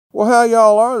Well, how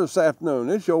y'all are this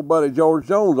afternoon? It's your buddy George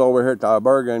Jones over here at the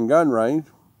Alberga Gun Range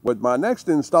with my next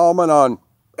installment on,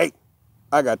 hey,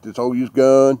 I got this old used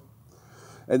gun.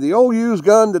 And the old used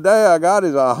gun today I got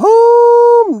is a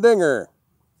humdinger.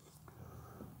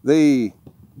 The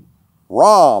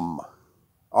ROM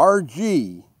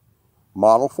RG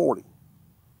Model 40.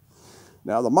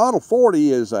 Now the Model 40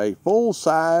 is a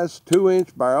full-size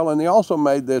 2-inch barrel, and they also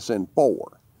made this in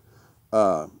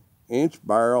 4-inch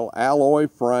barrel, alloy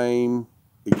frame,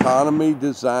 economy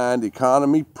designed,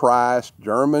 economy priced,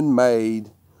 German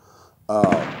made,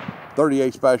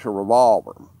 38 special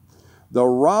revolver. The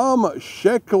ROM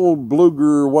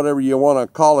Schicklbluger, whatever you want to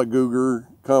call it, Guger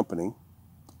company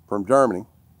from Germany.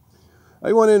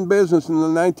 They went in business in the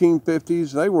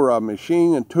 1950s. They were a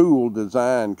machine and tool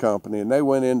design company, and they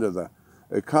went into the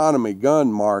economy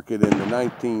gun market in the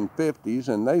 1950s,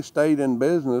 and they stayed in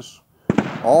business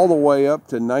all the way up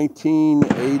to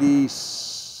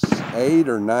 1988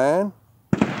 or 9,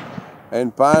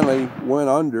 and finally went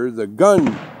under. The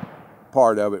gun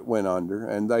part of it went under,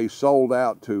 and they sold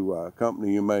out to a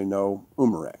company you may know,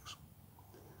 Umarex.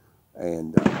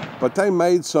 And but they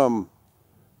made some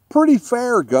pretty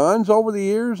fair guns over the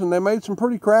years, and they made some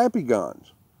pretty crappy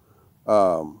guns.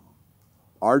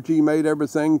 RG made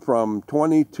everything from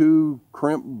 22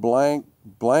 crimp blank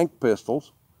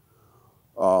pistols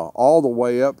all the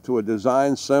way up to a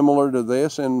design similar to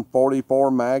this in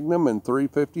 44 Magnum and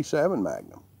 357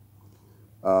 Magnum.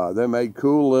 They made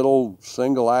cool little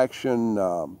single action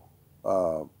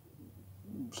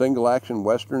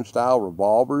Western style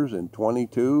revolvers in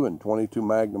 22 and 22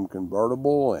 Magnum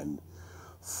convertible and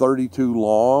 32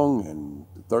 long and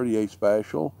 38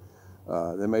 special.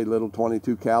 They made little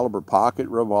 22 caliber pocket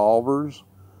revolvers.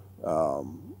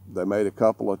 They made a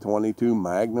couple of 22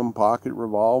 Magnum pocket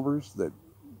revolvers that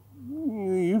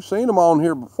you've seen them on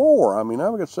here before. I mean,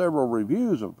 I've got several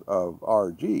reviews of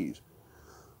RGs.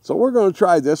 So we're going to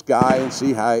try this guy and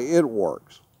see how it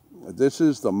works. This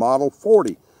is the Model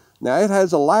 40. Now it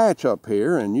has a latch up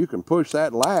here, and you can push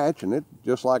that latch, and it's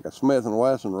just like a Smith &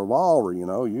 Wesson revolver, you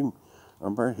know. You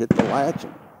can hit the latch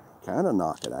and kind of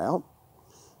knock it out.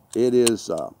 It is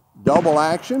double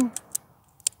action.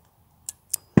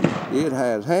 It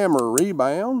has hammer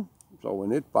rebound, so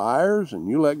when it fires and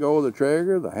you let go of the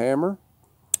trigger, the hammer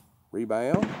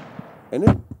rebound, and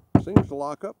it seems to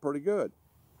lock up pretty good.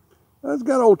 It's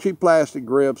got old cheap plastic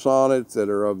grips on it that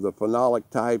are of the phenolic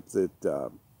type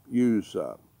that use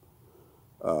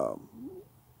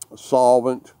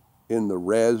solvent in the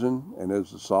resin, and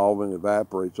as the solvent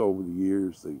evaporates over the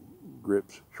years, the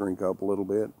grips shrink up a little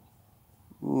bit.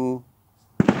 You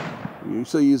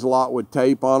see these a lot with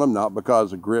tape on them, not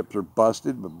because the grips are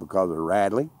busted, but because they're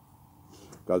rattly,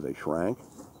 because they shrank.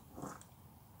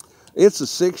 It's a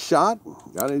 6-shot,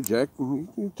 got to eject.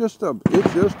 It's just a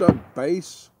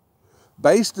base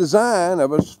design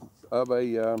of a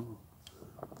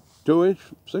 2-inch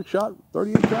 6-shot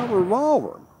 38 caliber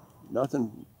revolver.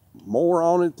 Nothing more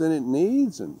on it than it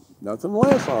needs, and nothing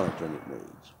less on it than it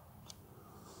needs.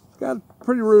 It's got a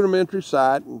pretty rudimentary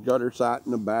sight and gutter sight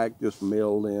in the back, just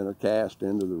milled in or cast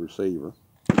into the receiver.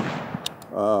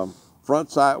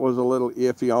 Front sight was a little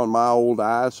iffy on my old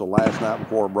eyes, so last night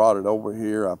before I brought it over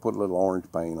here, I put a little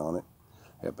orange paint on it.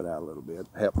 Help it out a little bit.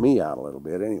 Help me out a little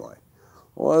bit anyway.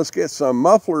 Well, let's get some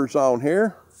mufflers on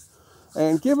here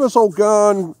and give this old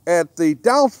gun at the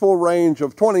doubtful range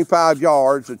of 25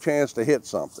 yards a chance to hit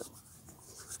something.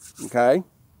 Okay?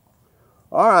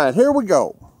 All right, here we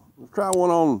go. Let's try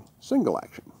one on single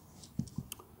action.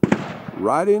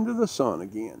 Right into the sun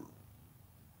again.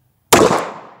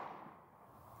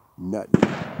 Nothing.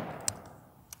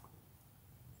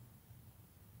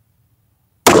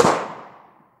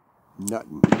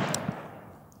 Nothing.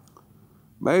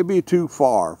 Maybe too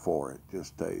far for it,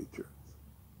 just to tell you the truth.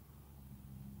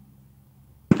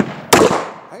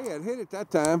 Hey, it hit it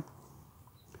that time.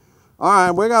 All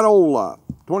right, we got old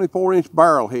 24-inch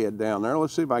barrel head down there.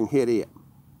 Let's see if I can hit it.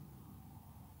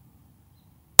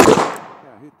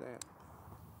 Yeah, hit that.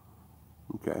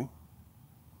 Okay.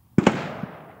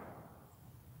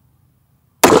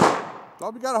 So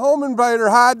if you got a home invader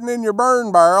hiding in your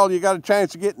burn barrel, you got a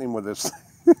chance of getting him with this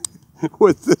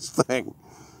with this thing.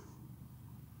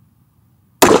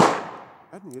 I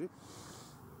didn't hit it.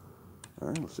 All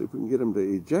right, let's see if we can get him to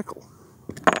eject.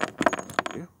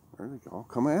 Yeah, there they go.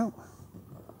 Come out.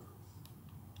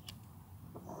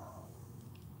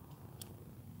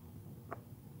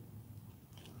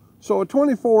 So a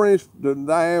 24-inch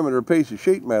diameter piece of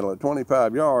sheet metal at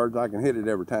 25 yards, I can hit it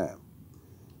every time.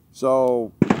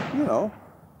 So, you know,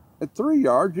 at 3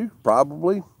 yards, you could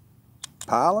probably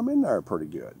pile them in there pretty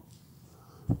good.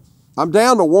 I'm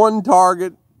down to one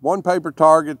target one paper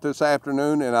target this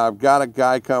afternoon, and I've got a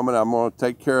guy coming. I'm going to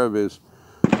take care of his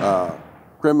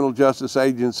criminal justice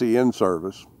agency in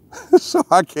service. So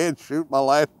I can't shoot my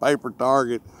last paper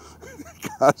target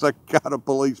because I got a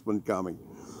policeman coming.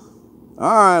 All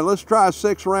right, let's try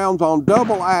 6 rounds on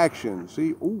double action.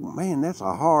 See, oh man, that's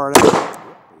a hard action.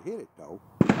 Hit it though.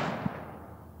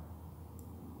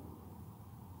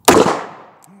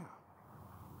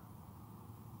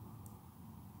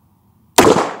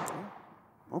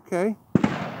 Okay.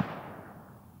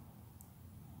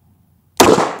 Hit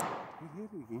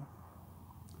it again.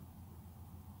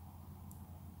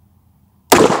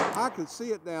 I can see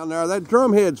it down there. That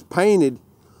drum head's painted,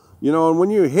 you know, and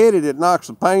when you hit it, it knocks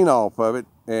the paint off of it.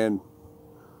 And,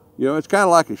 you know, it's kind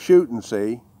of like a shoot and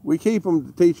see. We keep them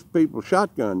to teach people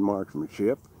shotgun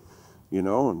marksmanship, you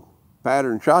know, and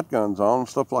pattern shotguns on and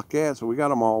stuff like that. So we got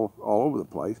them all over the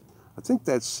place. I think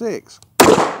that's 6.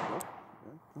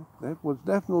 That was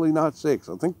definitely not 6.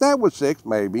 I think that was 6,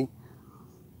 maybe.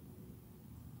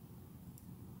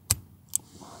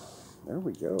 There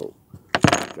we go.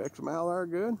 Checks them out there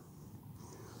good.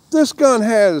 This gun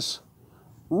has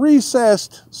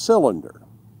recessed cylinder.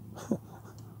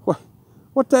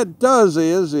 What that does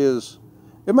is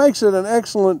it makes it an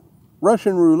excellent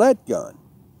Russian roulette gun,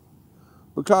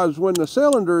 because when the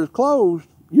cylinder is closed,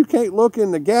 you can't look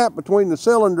in the gap between the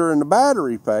cylinder and the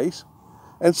battery face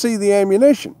and see the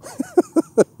ammunition.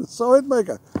 So it'd make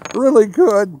a really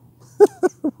good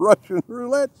Russian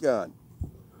roulette gun.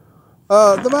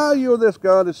 The value of this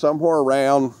gun is somewhere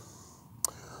around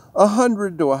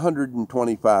 $100 to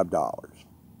 $125.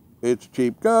 It's a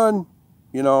cheap gun,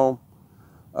 you know,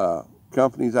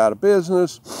 company's out of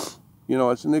business, you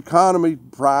know, it's an economy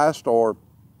priced or,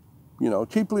 you know,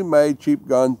 cheaply made, cheap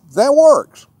gun that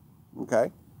works,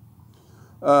 okay?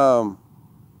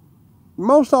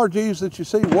 Most RGs that you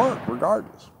see work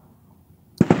regardless.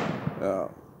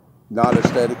 Not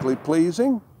aesthetically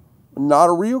pleasing, not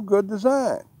a real good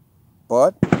design,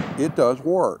 but it does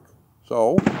work.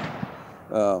 So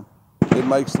it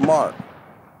makes the mark,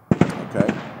 okay?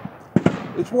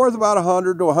 It's worth about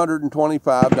 $100 to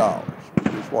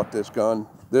 $125 is what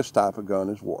this type of gun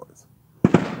is worth.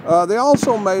 They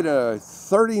also made a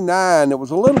 39 that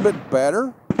was a little bit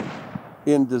better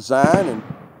in design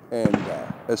and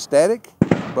aesthetic,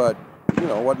 but you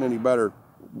know, wasn't any better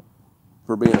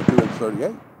for being a 2-inch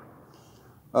 38.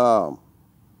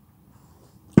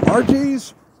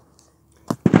 RGs,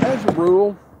 as a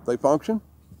rule, they function.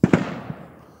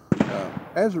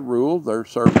 As a rule, they're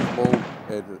serviceable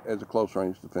as a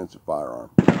close-range defensive firearm.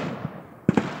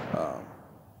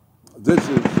 This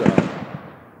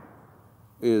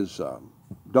is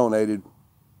donated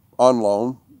on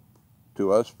loan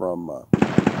to us from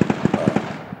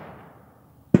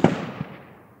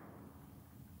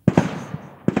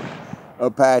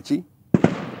Apache,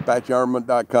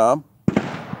 ApacheArmament.com,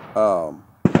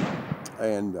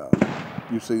 and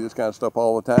you see this kind of stuff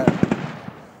all the time.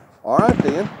 All right,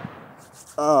 then.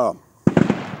 I've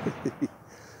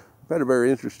had a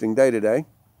very interesting day today,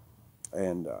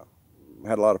 and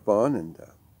had a lot of fun, and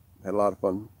had a lot of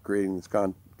fun creating this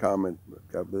comment.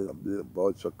 Boy,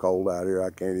 it's so cold out here, I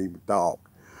can't even talk.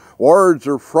 Words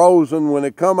are frozen when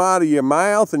they come out of your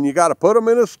mouth, and you got to put them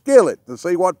in a skillet to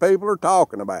see what people are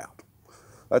talking about.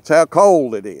 That's how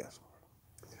cold it is.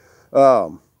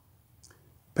 Patreon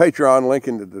link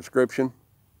in the description.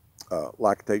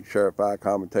 Like, take, share,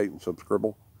 commentate, and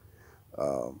subscribe.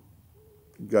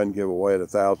 Gun giveaway at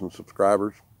 1,000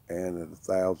 subscribers and at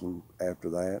 1,000 after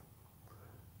that.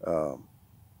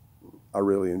 I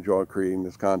really enjoy creating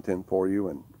this content for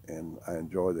you, and I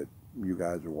enjoy that you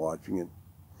guys are watching it.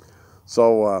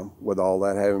 So with all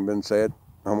that having been said,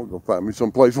 I'm gonna go find me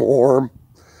someplace warm.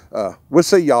 We'll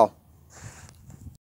see y'all.